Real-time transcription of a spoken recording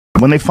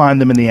When they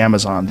find them in the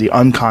Amazon, the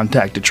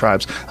uncontacted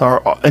tribes,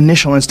 our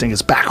initial instinct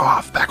is back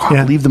off,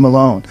 leave them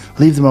alone,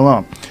 leave them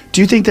alone. Do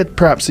you think that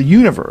perhaps the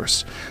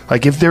universe,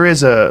 like if there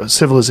is a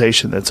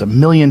civilization that's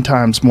 1,000,000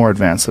 times more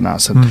advanced than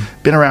us, and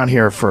been around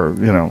here for,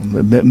 you know,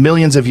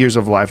 millions of years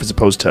of life as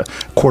opposed to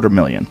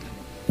 250,000,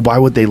 why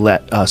would they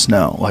let us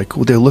know? Like,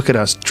 would they look at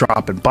us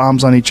dropping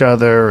bombs on each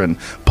other and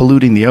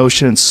polluting the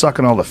ocean,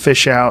 sucking all the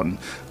fish out? And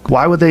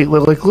why would they,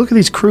 like, look at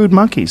these crude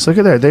monkeys. Look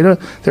at that.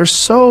 They're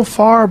so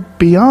far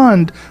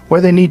beyond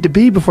where they need to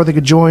be before they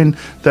could join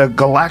the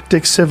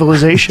galactic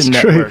civilization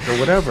network or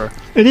whatever.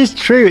 It is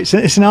true.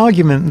 It's an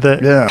argument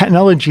that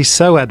technology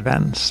so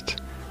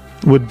advanced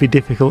would be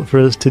difficult for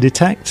us to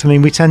detect. I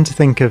mean, we tend to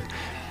think of,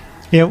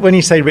 you know, when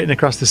you say written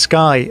across the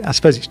sky, I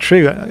suppose it's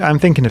true. I'm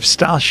thinking of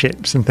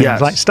starships and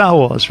things like Star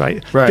Wars,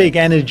 right? Big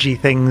energy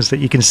things that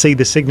you can see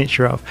the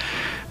signature of.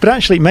 But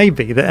actually, it may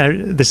be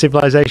that the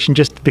civilization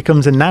just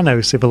becomes a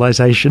nano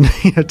civilization,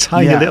 you know,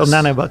 tiny little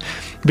nano, but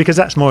because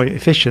that's more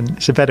efficient.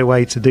 It's a better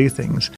way to do things.